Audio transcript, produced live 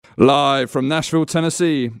Live from Nashville,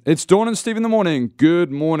 Tennessee, it's Dawn and Steve in the morning.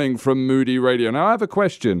 Good morning from Moody Radio. Now, I have a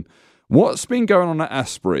question. What's been going on at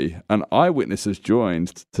Asbury? An eyewitness has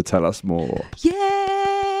joined to tell us more.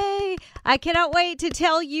 Yay! I cannot wait to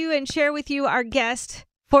tell you and share with you our guest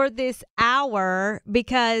for this hour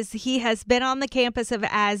because he has been on the campus of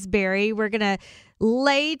Asbury. We're going to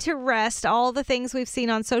lay to rest all the things we've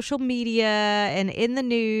seen on social media and in the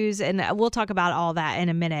news, and we'll talk about all that in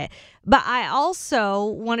a minute. But I also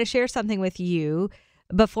want to share something with you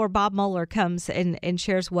before Bob Moeller comes and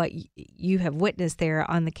shares what you have witnessed there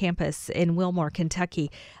on the campus in Wilmore,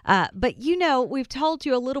 Kentucky. But, you know, we've told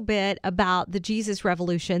you a little bit about the Jesus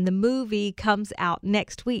Revolution. The movie comes out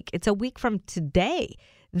next week. It's a week from today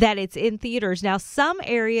that it's in theaters. Now, some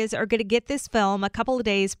areas are going to get this film a couple of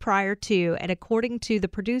days prior to, and according to the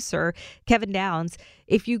producer, Kevin Downs,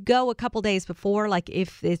 if you go a couple days before, like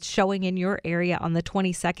if it's showing in your area on the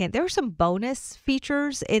 22nd, there are some bonus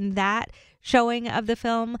features in that showing of the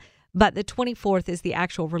film, but the 24th is the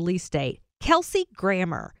actual release date. Kelsey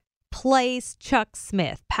Grammer plays Chuck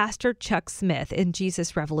Smith, Pastor Chuck Smith in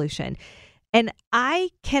Jesus Revolution. And I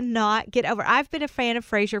cannot get over, I've been a fan of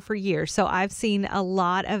Frasier for years, so I've seen a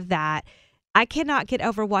lot of that. I cannot get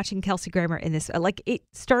over watching Kelsey Grammer in this. Like, it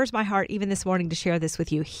stirs my heart even this morning to share this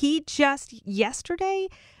with you. He just yesterday,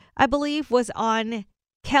 I believe, was on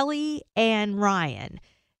Kelly and Ryan.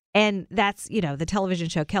 And that's, you know, the television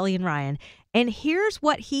show Kelly and Ryan. And here's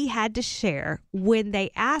what he had to share when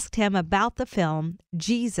they asked him about the film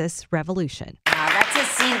Jesus Revolution. That's a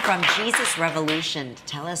scene from Jesus Revolution.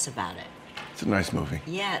 Tell us about it. It's a nice movie.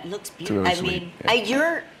 Yeah, it looks beautiful. Really sweet. I mean,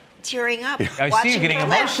 you're tearing up. I see you getting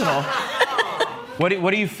emotional.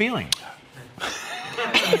 What are you feeling?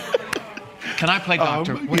 Can I play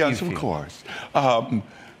doctor? Yes, of course. I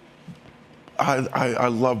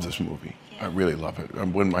love this movie. Yeah. I really love it.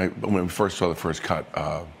 When we first saw the first cut,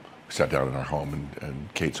 we sat down in our home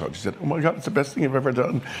and Kate saw it. She said, "Oh my God, it's the best thing I've ever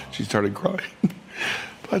done." She started crying.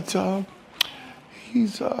 But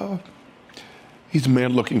he's a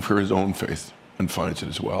man looking for his own faith and finds it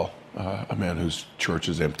as well. A man whose church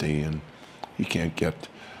is empty and he can't get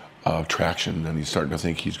traction, and he's starting to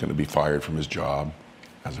think he's going to be fired from his job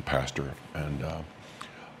as a pastor. And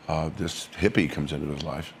this hippie comes into his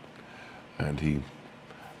life, and he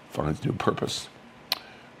finds new purpose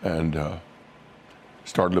and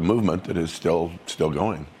started a movement that is still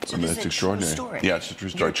going. So I mean, it's extraordinary. Story. Yeah, it's a true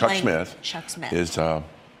story. Chuck Smith is the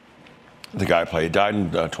guy I played. He died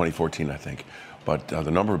in 2014, I think. But the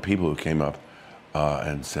number of people who came up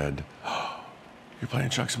and said, "Oh, you're playing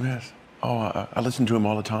Chuck Smith? Oh, I listen to him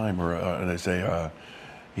all the time." Or and they say,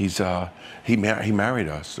 he married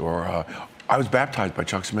us. Or I was baptized by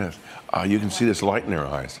Chuck Smith. You can see this light in their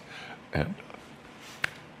eyes. And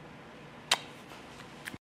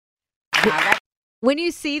when you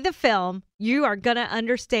see the film, you are going to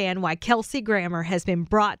understand why Kelsey Grammer has been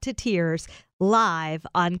brought to tears live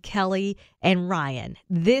on Kelly and Ryan.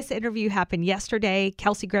 This interview happened yesterday.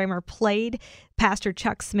 Kelsey Grammer played Pastor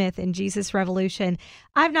Chuck Smith in Jesus Revolution.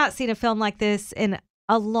 I've not seen a film like this in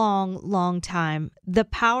a long, long time. The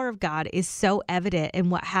power of God is so evident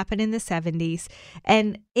in what happened in the 70s.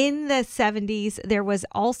 And in the 70s, there was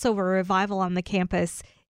also a revival on the campus,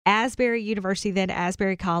 Asbury University, then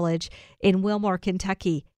Asbury College in Wilmore,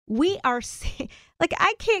 Kentucky. We are seeing, like,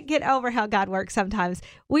 I can't get over how God works sometimes.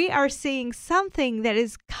 We are seeing something that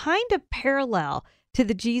is kind of parallel to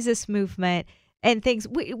the Jesus movement and things.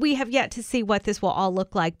 We have yet to see what this will all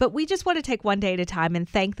look like, but we just want to take one day at a time and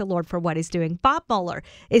thank the Lord for what he's doing. Bob Moeller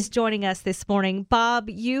is joining us this morning. Bob,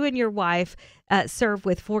 you and your wife serve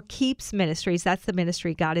with For Keeps Ministries. That's the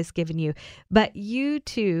ministry God has given you. But you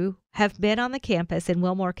two have been on the campus in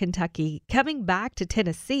Wilmore, Kentucky, coming back to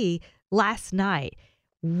Tennessee last night.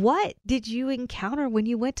 What did you encounter when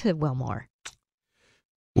you went to Wilmore?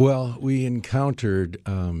 Well, we encountered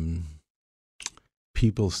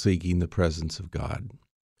people seeking the presence of God.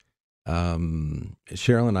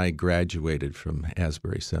 Cheryl and I graduated from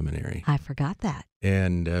Asbury Seminary. I forgot that.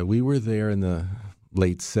 And we were there in the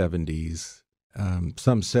late 70s,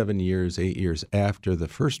 some 8 years after the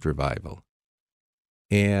first revival.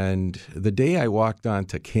 And the day I walked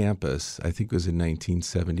onto campus, I think it was in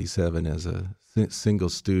 1977, as a single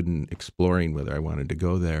student exploring whether I wanted to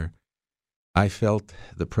go there, I felt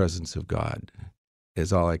the presence of God,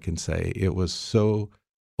 is all I can say. It was so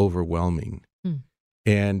overwhelming.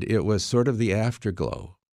 And it was sort of the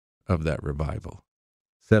afterglow of that revival.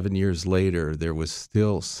 7 years later, there was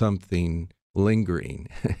still something lingering.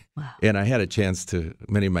 Wow. And I had a chance to,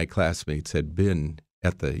 many of my classmates had been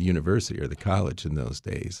at the university or the college in those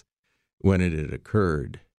days when it had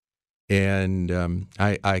occurred. And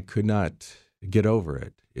I could not get over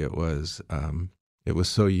it. It was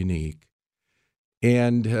so unique.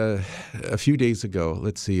 And a few days ago,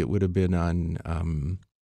 let's see, it would have been on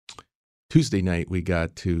Tuesday night, we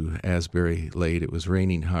got to Asbury late. It was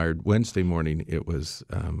raining hard. Wednesday morning, it was,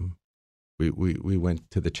 we went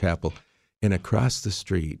to the chapel. And across the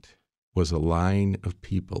street was a line of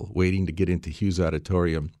people waiting to get into Hughes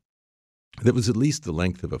Auditorium that was at least the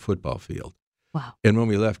length of a football field. Wow. And when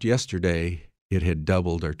we left yesterday, it had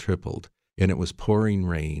doubled or tripled. And it was pouring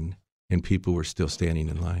rain, and people were still standing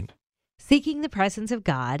in line. Seeking the presence of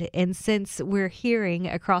God. And since we're hearing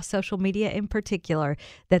across social media in particular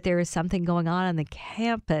that there is something going on the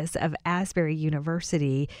campus of Asbury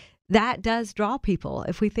University, that does draw people.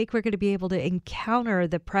 If we think we're going to be able to encounter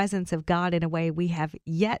the presence of God in a way we have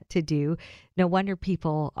yet to do, no wonder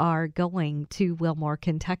people are going to Wilmore,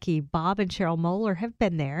 Kentucky. Bob and Cheryl Moeller have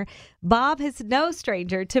been there. Bob is no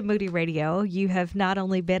stranger to Moody Radio. You have not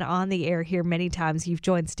only been on the air here many times, you've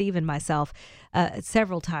joined Steve and myself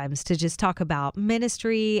several times to just talk about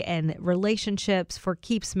ministry and relationships for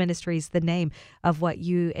Keeps Ministries, the name of what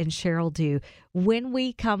you and Cheryl do. When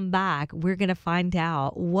we come back, we're going to find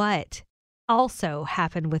out what also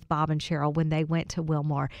happened with Bob and Cheryl when they went to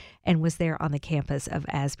Wilmore and was there on the campus of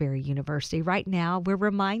Asbury University. Right now, we're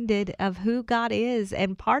reminded of who God is,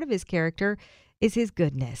 and part of his character is his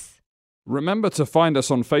goodness. Remember to find us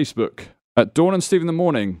on Facebook at Dawn and Steve in the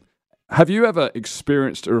Morning. Have you ever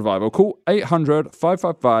experienced a revival? Call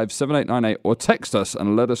 800-555-7898 or text us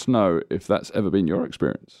and let us know if that's ever been your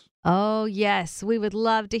experience. Oh, yes. We would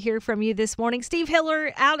love to hear from you this morning. Steve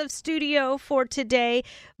Hiller out of studio for today.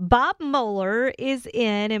 Bob Moeller is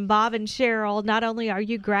in, and Bob and Cheryl, not only are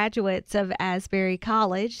you graduates of Asbury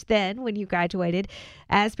College, then when you graduated,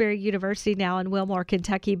 Asbury University now in Wilmore,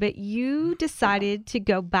 Kentucky, but you decided to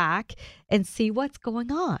go back and see what's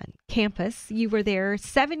going on. Campus, you were there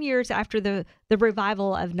 7 years after the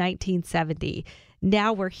revival of 1970.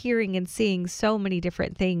 Now we're hearing and seeing so many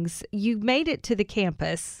different things. You made it to the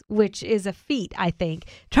campus, which is a feat, I think,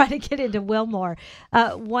 trying to get into Wilmore.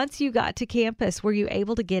 Once you got to campus, were you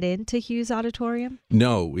able to get into Hughes Auditorium?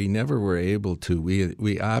 No, we never were able to.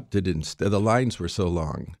 We opted instead. The lines were so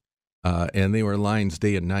long, and they were lines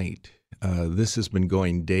day and night. This has been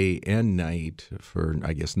going day and night for,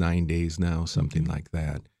 I guess, 9 days now, something like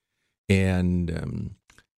that. And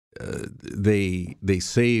they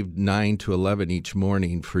saved 9 to 11 each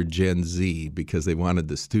morning for Gen Z because they wanted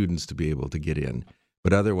the students to be able to get in.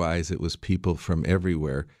 But otherwise, it was people from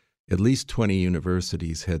everywhere. At least 20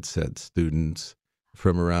 universities had sent students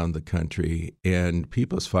from around the country, and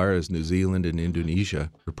people as far as New Zealand and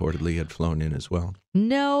Indonesia reportedly had flown in as well.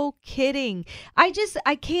 No kidding. I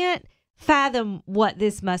can't fathom what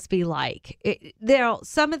this must be like. There are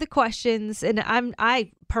some of the questions, and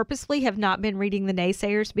I purposely have not been reading the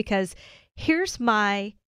naysayers because here's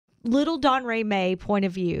my little Don Ray May point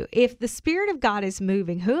of view. If the Spirit of God is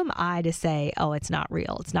moving, who am I to say, oh, it's not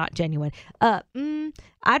real, it's not genuine?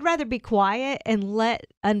 I'd rather be quiet and let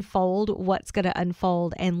unfold what's going to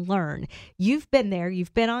unfold and learn. You've been there,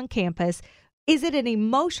 you've been on campus. Is it an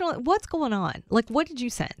emotional, what's going on? Like, what did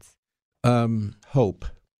you sense? Hope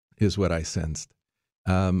is what I sensed.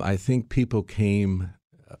 I think people came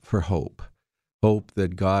for hope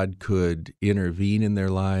that God could intervene in their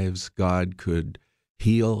lives, God could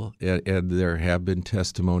heal, and there have been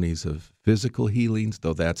testimonies of physical healings,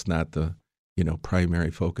 though that's not the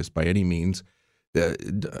primary focus by any means.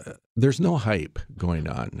 There's no hype going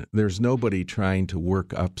on. There's nobody trying to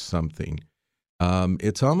work up something.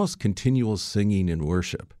 It's almost continual singing and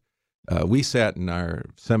worship. We sat in our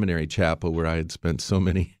seminary chapel where I had spent so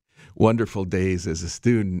many wonderful days as a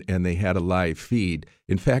student, and they had a live feed.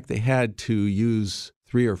 In fact, they had to use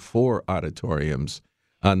 3 or 4 auditoriums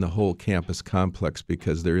on the whole campus complex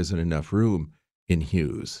because there isn't enough room in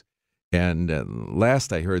Hughes. And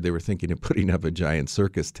last I heard, they were thinking of putting up a giant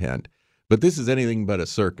circus tent. But this is anything but a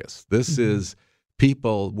circus. This is,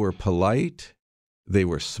 people were polite, they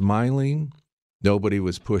were smiling, nobody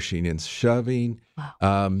was pushing and shoving.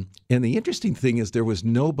 Wow. And the interesting thing is there was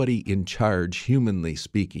nobody in charge, humanly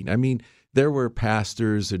speaking. I mean, there were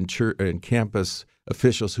pastors and church and campus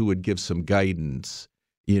officials who would give some guidance,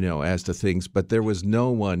 as to things, but there was no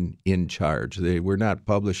one in charge. They were not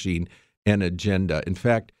publishing an agenda. In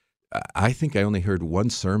fact, I think I only heard one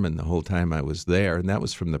sermon the whole time I was there, and that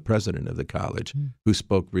was from the president of the college, who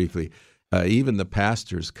spoke briefly. Even the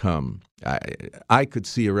pastors come. I could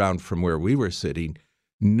see around from where we were sitting,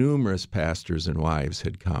 numerous pastors and wives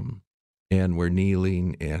had come and were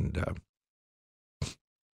kneeling. And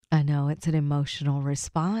I know it's an emotional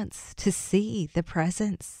response to see the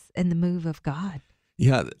presence and the move of God.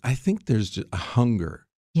 Yeah, I think there's just a hunger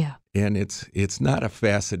Yeah. And it's not a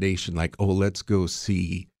fascination like, oh, let's go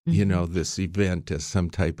see, this event as some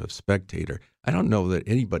type of spectator. I don't know that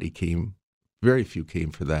anybody came, very few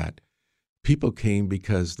came for that. People came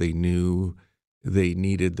because they knew they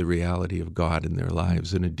needed the reality of God in their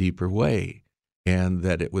lives in a deeper way, and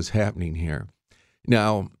that it was happening here.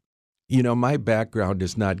 Now, my background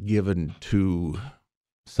is not given to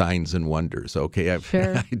signs and wonders, okay?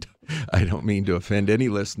 Sure. I don't mean to offend any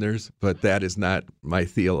listeners, but that is not my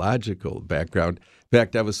theological background. In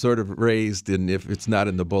fact, I was sort of raised in, if it's not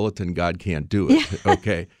in the bulletin, God can't do it,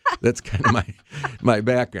 okay? That's kind of my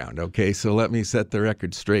background, okay? So let me set the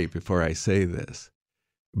record straight before I say this.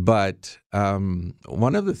 But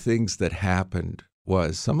one of the things that happened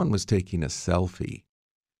was someone was taking a selfie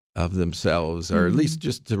of themselves, or at least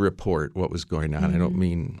just to report what was going on. I don't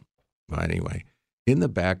mean, well, anyway. In the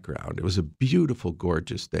background, it was a beautiful,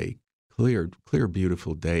 gorgeous day, clear,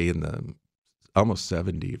 beautiful day in the almost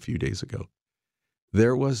 70 a few days ago.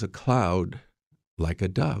 There was a cloud like a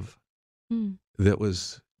dove that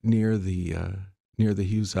was near the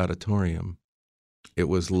Hughes Auditorium. It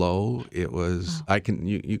was low. It was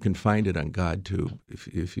you can find it on GodTube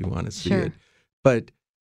if you want to see it, but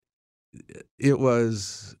it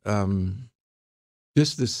was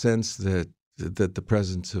just the sense that the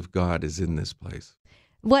presence of God is in this place.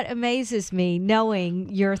 What amazes me,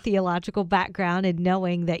 knowing your theological background and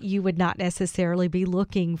knowing that you would not necessarily be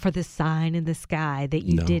looking for the sign in the sky, that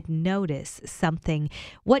you did notice something.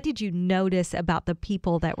 What did you notice about the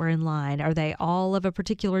people that were in line? Are they all of a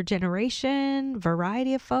particular generation,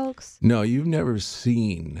 variety of folks? No, you've never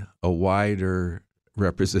seen a wider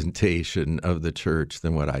representation of the church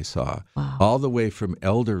than what I saw. Wow. All the way from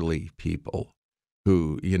elderly people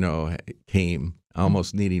who, came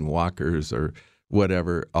almost needing walkers or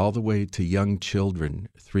whatever, all the way to young children,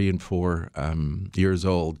 3 and 4 years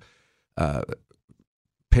old,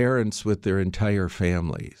 parents with their entire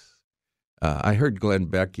families. I heard Glenn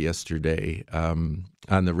Beck yesterday on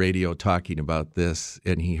the radio talking about this,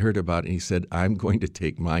 and he heard about it, and he said, I'm going to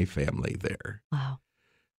take my family there. Wow.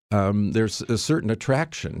 There's a certain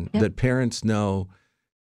attraction that parents know,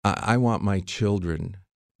 I want my children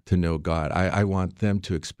to know God. I want them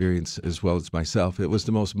to experience as well as myself. It was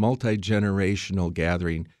the most multi-generational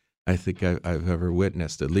gathering I think I've ever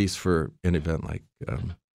witnessed, at least for an event like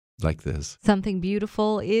this. Something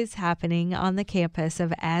beautiful is happening on the campus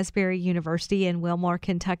of Asbury University in Wilmore,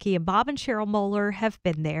 Kentucky, and Bob and Cheryl Moeller have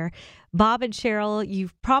been there. Bob and Cheryl,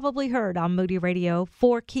 you've probably heard on Moody Radio,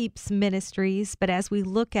 For Keeps Ministries, but as we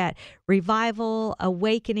look at revival,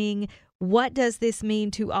 awakening, what does this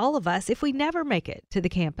mean to all of us if we never make it to the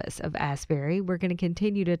campus of Asbury? We're going to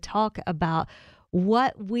continue to talk about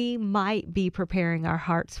what we might be preparing our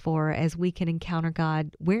hearts for as we can encounter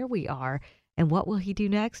God where we are. And what will he do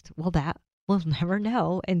next? Well, that we'll never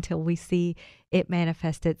know until we see it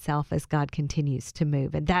manifest itself as God continues to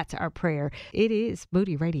move. And that's our prayer. It is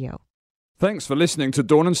Moody Radio. Thanks for listening to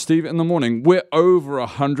Dawn and Steve in the Morning. We're over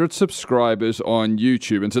 100 subscribers on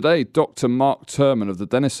YouTube. And today, Dr. Mark Turman of the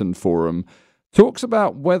Denison Forum talks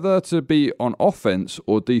about whether to be on offense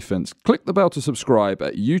or defense. Click the bell to subscribe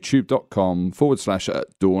at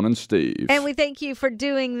youtube.com/Dawn and Steve. And we thank you for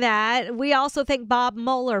doing that. We also thank Bob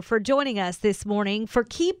Moeller for joining us this morning for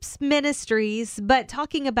Keeps Ministries, but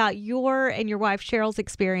talking about your and your wife Cheryl's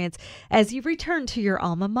experience as you returned to your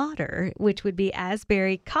alma mater, which would be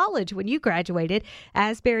Asbury College when you graduated.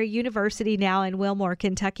 Asbury University now in Wilmore,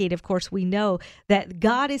 Kentucky. And of course, we know that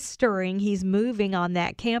God is stirring. He's moving on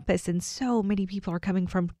that campus, and so many people are coming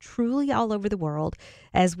from truly all over the world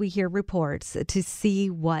as we hear reports to see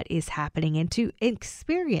what is happening and to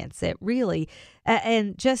experience it really.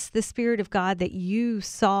 And just the Spirit of God that you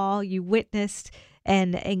saw, you witnessed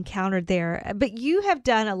and encountered there. But you have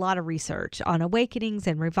done a lot of research on awakenings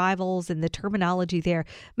and revivals and the terminology there.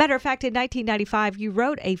 Matter of fact, in 1995, you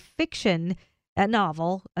wrote a fiction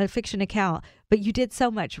novel, a fiction account, but you did so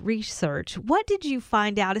much research. What did you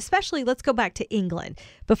find out? Especially, let's go back to England.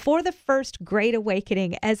 Before the first Great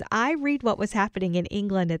Awakening, as I read what was happening in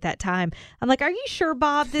England at that time, I'm like, are you sure,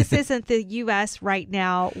 Bob, this isn't the U.S. right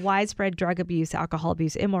now? Widespread drug abuse, alcohol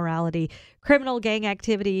abuse, immorality, criminal gang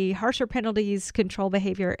activity, harsher penalties, control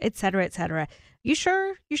behavior, et cetera, et cetera. You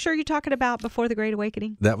sure you're talking about before the Great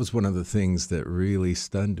Awakening? That was one of the things that really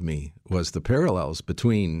stunned me, was the parallels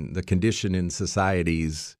between the condition in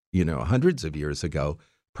societies, hundreds of years ago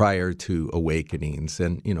prior to awakenings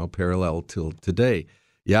and, parallel till today.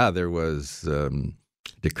 Yeah, there was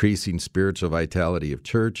decreasing spiritual vitality of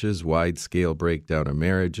churches, wide-scale breakdown of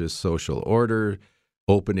marriages, social order,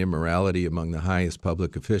 open immorality among the highest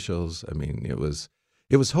public officials. I mean, it was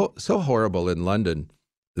so horrible in London.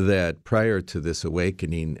 that prior to this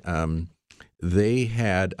awakening, they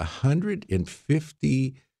had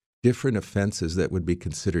 150 different offenses that would be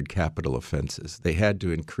considered capital offenses. They had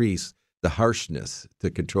to increase the harshness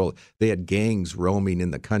to control it. They had gangs roaming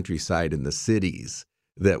in the countryside and the cities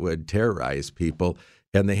that would terrorize people,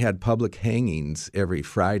 and they had public hangings every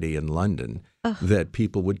Friday in London that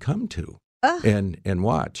people would come to and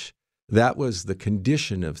watch. That was the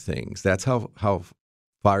condition of things. That's how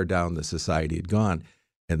far down the society had gone.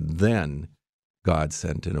 And then God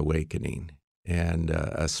sent an awakening and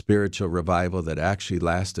a spiritual revival that actually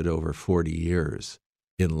lasted over 40 years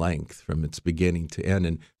in length from its beginning to end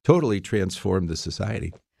and totally transformed the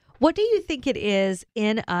society. What do you think it is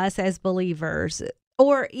in us as believers,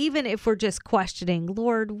 or even if we're just questioning,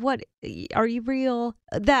 Lord, what are you real,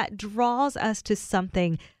 that draws us to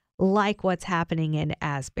something like what's happening in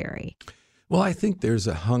Asbury? Well, I think there's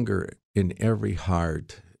a hunger in every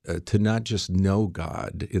heart to not just know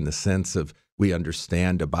God in the sense of we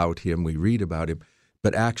understand about him, we read about him,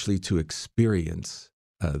 but actually to experience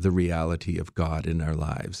the reality of God in our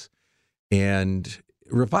lives. And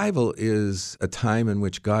revival is a time in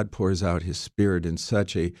which God pours out his Spirit in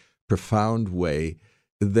such a profound way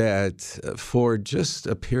that for just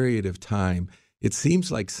a period of time, it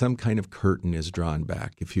seems like some kind of curtain is drawn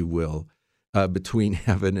back, if you will, between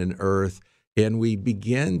heaven and earth. And we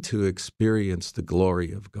begin to experience the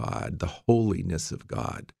glory of God, the holiness of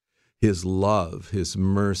God, his love, his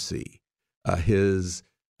mercy, his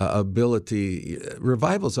ability.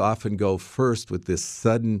 Revivals often go first with this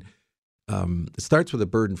sudden, it starts with a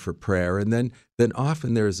burden for prayer, and then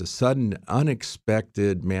often there is a sudden,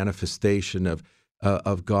 unexpected manifestation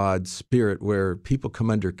of God's Spirit where people come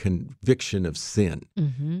under conviction of sin.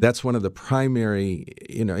 Mm-hmm. That's one of the primary,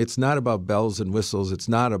 it's not about bells and whistles. It's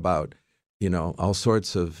not about, all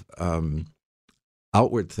sorts of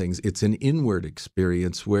outward things. It's an inward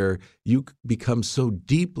experience where you become so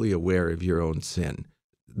deeply aware of your own sin,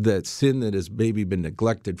 that sin that has maybe been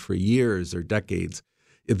neglected for years or decades,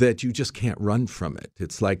 that you just can't run from it.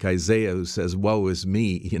 It's like Isaiah who says, woe is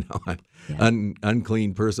me,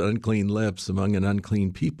 unclean person, unclean lips among an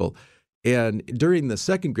unclean people. And during the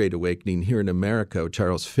Second Great Awakening here in America,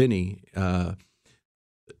 Charles Finney,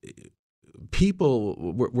 people,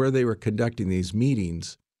 where they were conducting these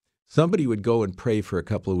meetings, somebody would go and pray for a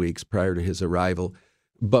couple of weeks prior to his arrival.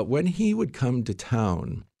 But when he would come to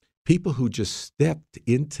town, people who just stepped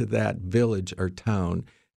into that village or town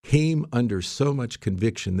came under so much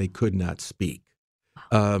conviction they could not speak.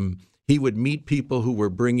 He would meet people who were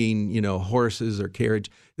bringing, horses or carriage.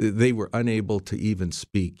 They were unable to even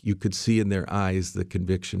speak. You could see in their eyes the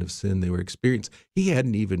conviction of sin they were experiencing. He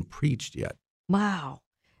hadn't even preached yet. Wow.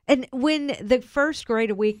 And when the First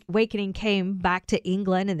Great Awakening came back to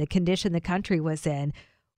England and the condition the country was in,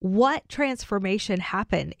 what transformation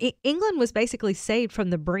happened? England was basically saved from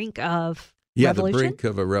the brink of revolution? The brink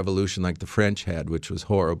of a revolution like the French had, which was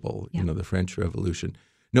horrible, the French Revolution.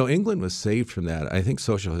 No, England was saved from that. I think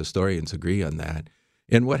social historians agree on that.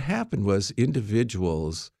 And what happened was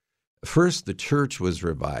individuals, first the church was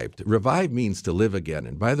revived. Revive means to live again.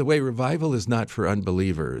 And by the way, revival is not for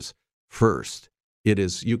unbelievers first. It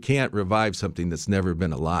is, you can't revive something that's never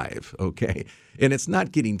been alive, okay? And it's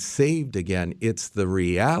not getting saved again. It's the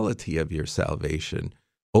reality of your salvation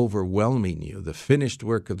overwhelming you, the finished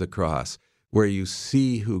work of the cross, where you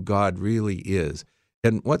see who God really is.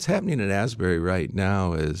 And what's happening at Asbury right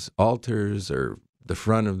now is altars are the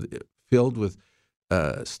front of filled with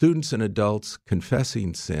students and adults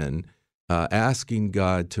confessing sin, asking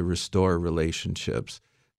God to restore relationships.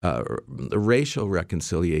 The racial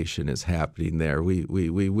reconciliation is happening there. We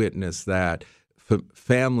witness that.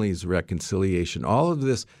 Families reconciliation. All of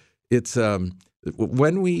this, it's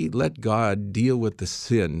when we let God deal with the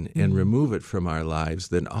sin and remove it from our lives,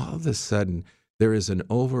 then all of a sudden there is an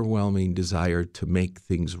overwhelming desire to make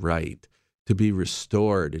things right, to be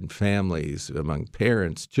restored in families, among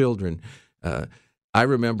parents, children. I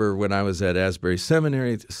remember when I was at Asbury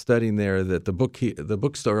Seminary studying there that the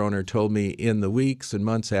bookstore owner told me in the weeks and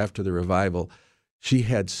months after the revival, she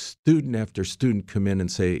had student after student come in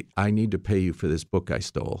and say, I need to pay you for this book I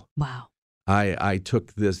stole. Wow. I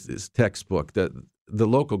took this textbook. The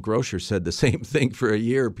local grocer said the same thing for a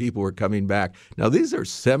year. People were coming back. Now, these are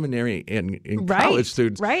seminary and college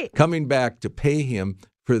students coming back to pay him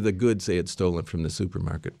for the goods they had stolen from the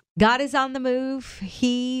supermarket. God is on the move.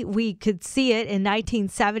 We could see it in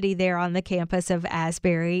 1970 there on the campus of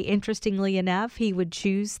Asbury. Interestingly enough, he would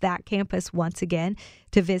choose that campus once again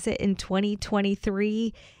to visit in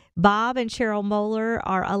 2023. Bob and Cheryl Moeller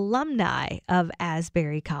are alumni of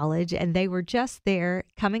Asbury College, and they were just there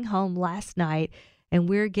coming home last night and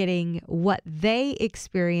we're getting what they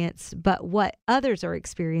experience, but what others are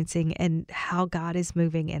experiencing and how God is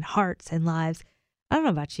moving in hearts and lives. I don't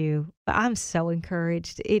know about you, but I'm so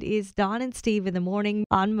encouraged. It is Dawn and Steve in the morning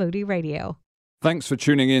on Moody Radio. Thanks for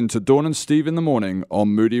tuning in to Dawn and Steve in the morning on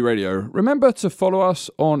Moody Radio. Remember to follow us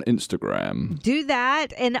on Instagram. Do that,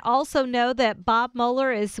 and also know that Bob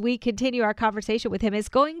Moeller, as we continue our conversation with him, is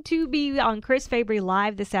going to be on Chris Fabry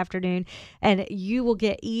Live this afternoon, and you will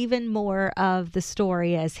get even more of the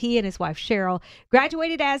story as he and his wife Cheryl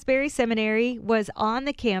graduated Asbury Seminary, was on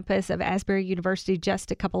the campus of Asbury University just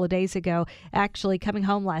a couple of days ago, actually coming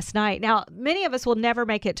home last night. Now, many of us will never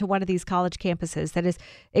make it to one of these college campuses that is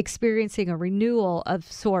experiencing a renewal of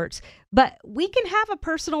sorts, but we can have a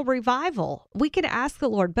personal revival. We can ask the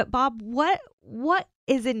Lord. But Bob, what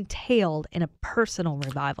is entailed in a personal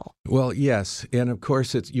revival? Well, yes, and of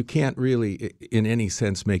course, you can't really, in any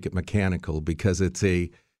sense, make it mechanical because it's a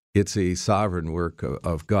sovereign work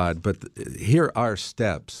of God. But here are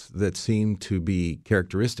steps that seem to be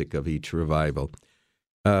characteristic of each revival.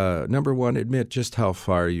 Number one, admit just how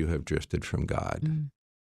far you have drifted from God. Mm.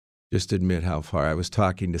 Just admit how far. I was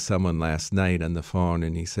talking to someone last night on the phone,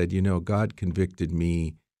 and he said, God convicted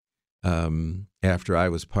me after I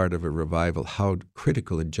was part of a revival, how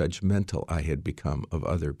critical and judgmental I had become of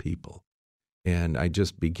other people. And I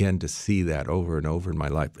just began to see that over and over in my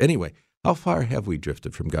life. Anyway, how far have we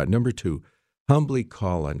drifted from God? Number two, humbly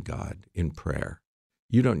call on God in prayer.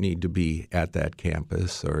 You don't need to be at that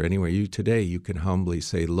campus or anywhere. Today you can humbly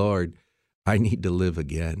say, Lord, I need to live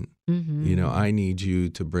again. Mm-hmm. I need you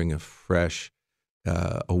to bring a fresh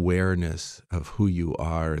awareness of who you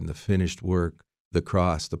are and the finished work, the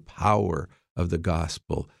cross, the power of the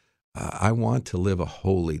gospel. I want to live a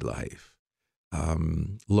holy life.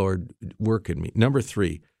 Lord, work in me. Number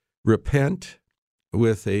three, repent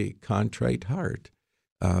with a contrite heart.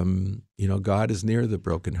 God is near the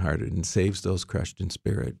brokenhearted and saves those crushed in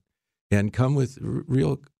spirit. And come with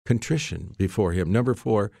real contrition before him. Number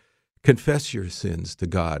four, confess your sins to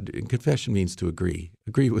God. And confession means to agree.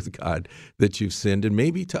 Agree with God that you've sinned, and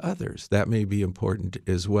maybe to others. That may be important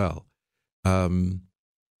as well.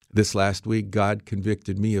 This last week, God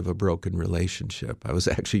convicted me of a broken relationship. I was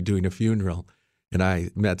actually doing a funeral, and I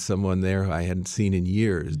met someone there who I hadn't seen in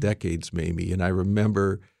years, decades maybe, and I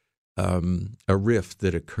remember a rift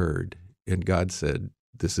that occurred, and God said,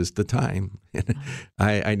 this is the time. And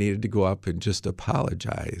I needed to go up and just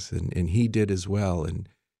apologize, and he did as well. And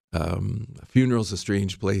a funeral's a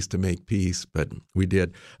strange place to make peace, but we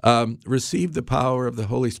did. Receive the power of the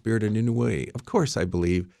Holy Spirit in a new way. Of course, I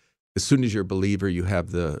believe as soon as you're a believer, you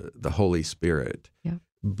have the Holy Spirit. Yeah.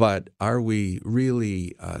 But are we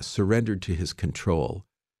really surrendered to his control?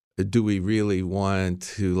 Do we really want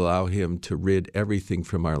to allow him to rid everything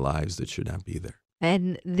from our lives that should not be there?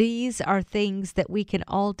 And these are things that we can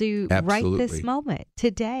all do Absolutely. Right this moment,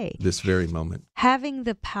 today. This very moment. Having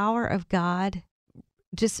the power of God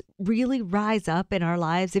just really rise up in our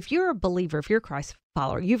lives. If you're a believer, if you're a Christ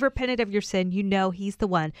follower, you've repented of your sin, he's the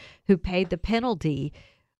one who paid the penalty.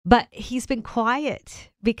 But he's been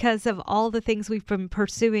quiet because of all the things we've been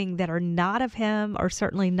pursuing that are not of him or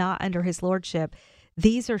certainly not under his lordship.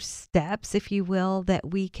 These are steps, if you will, that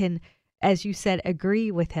we can, as you said, agree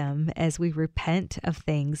with him as we repent of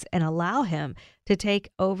things and allow him to take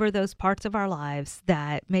over those parts of our lives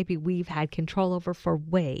that maybe we've had control over for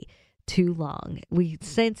way too long. We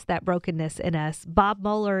sense that brokenness in us. Bob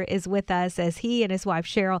Moeller is with us as he and his wife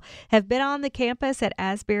Cheryl have been on the campus at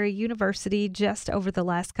Asbury University just over the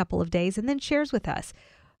last couple of days, and then shares with us,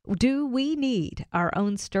 do we need our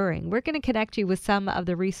own stirring? We're going to connect you with some of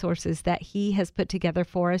the resources that he has put together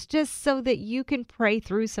for us just so that you can pray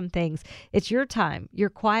through some things. It's your time, your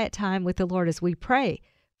quiet time with the Lord as we pray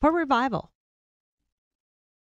for revival